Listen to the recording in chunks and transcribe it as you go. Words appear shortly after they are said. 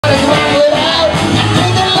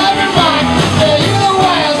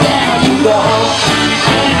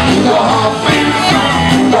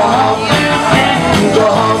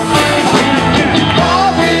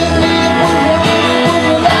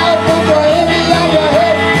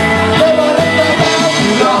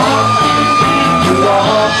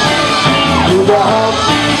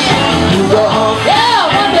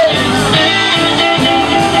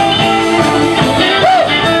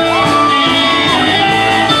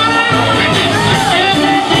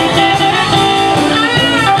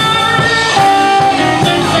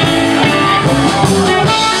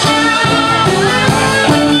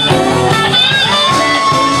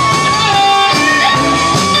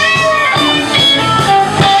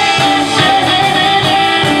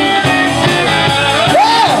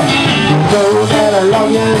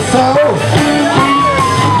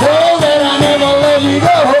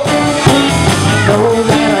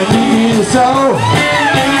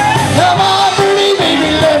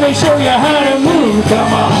you how to move.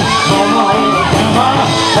 Come on, come on, come on,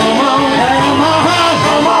 come on, come on, come on,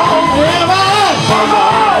 come on, come on, come on,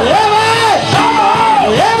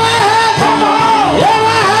 come on, come on, come on,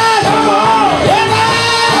 come on, come on.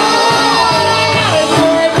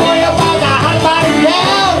 Boy, boy, about the hot body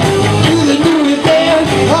down. Do the newest dance.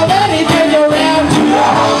 Already been around to the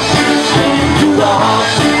hump, to the hump,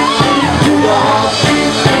 to the hump,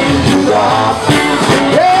 to the hump.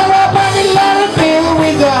 Yeah, everybody let it feel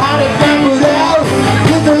with the hottest bamboo out.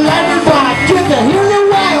 Get the lightning rock, get the hear the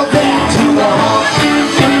wild down. To the hump,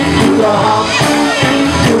 to the hump,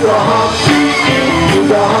 to the hump, to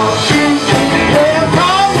the hump. Yeah,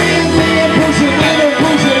 come with me and push it in and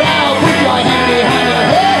push it out. Put your hand behind your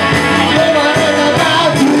head. Get on in the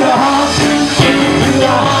mouth. To the hump, to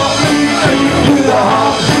the hump, to the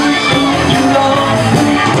hump, to the hump.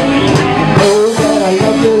 Oh, that I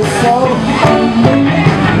love you so.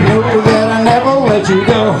 Know that I never let you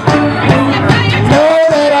go. Know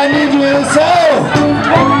that I need you so.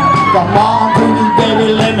 Come on, pretty baby,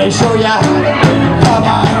 let me show ya. Come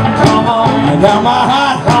on, come on, come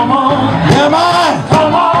on, come on, come on,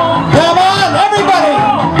 come on, come on, everybody.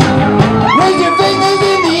 Raise your fingers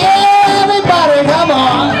in the air, everybody, come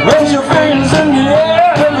on. Raise your fingers in the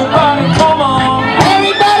air, everybody, come on.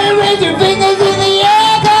 Everybody raise your fingers in the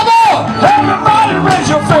air, come on. Everybody raise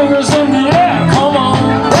your fingers in the air, come on.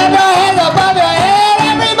 Raise your hands above your head,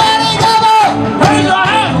 everybody, come on. Raise your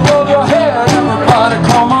hands above your head, everybody,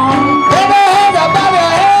 come on. Raise your hands above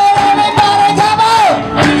your head, everybody, come on.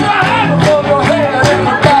 Raise your hands above your head,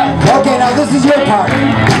 everybody. Okay, now this is your part.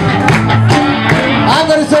 I'm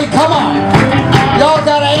gonna say, come on. Y'all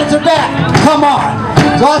gotta answer back. Come on.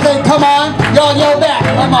 So I'll say, come on. Y'all yell back.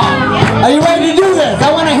 Come on. Are you ready to do this?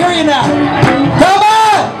 I want to hear you now. Come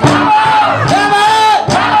on. Come on. Come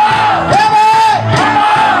on. Come on.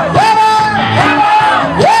 Come on. Come on.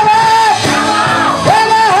 Come on.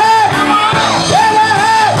 Come on. Come on. Come on.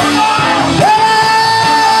 Come on. Come on.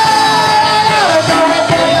 I'm gonna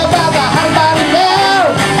tell you about the hot body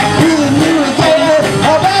now. Do the new again.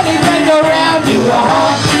 Already been around. Do the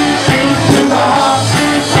hump. Do the hump.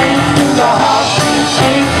 Do the hump.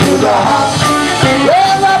 Do the hump.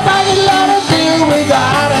 Everybody let it feel with the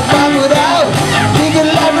hottest bamboo out. You can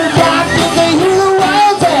let it rock, you can hear the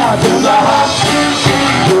wild sound. Do the hump.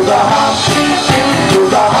 Do the hump. Do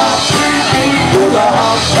the hump. Do the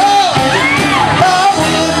hump. Come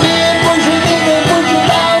with me and push it in and push it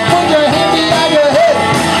out. Put your hand behind your head.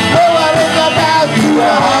 Know what it's about. Do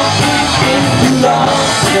the hump. Do the hump.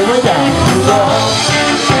 Okay, we're down. Do the hump.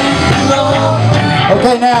 Do the hump.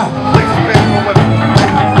 Okay, now,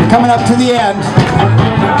 we're coming up to the end,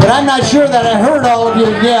 but I'm not sure that I heard all of you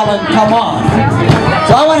yelling, come on.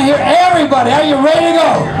 So I want to hear everybody. Are you ready to go?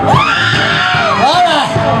 All right.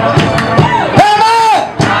 Come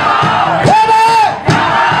on! Come on!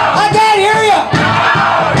 I can't hear you!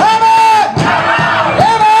 Come on!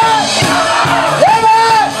 Come on! Come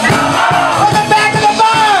on! From the back of the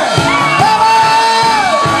bar! Come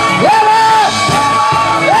on! Come on!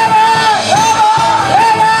 Come on! Come on!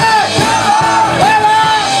 Come on! Come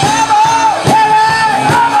on! Come on!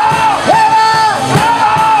 Come on!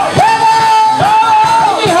 Come on!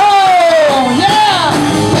 Take me home! Yeah!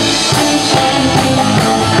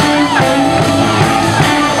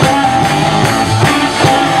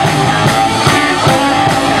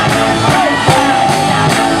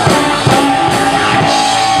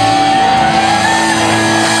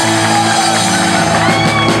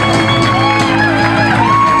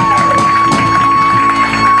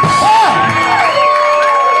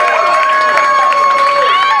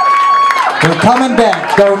 We're coming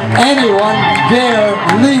back. Don't anyone dare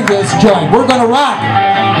leave this joint. We're going to rock.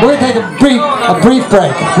 We're going to take a brief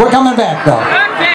break. We're coming back though.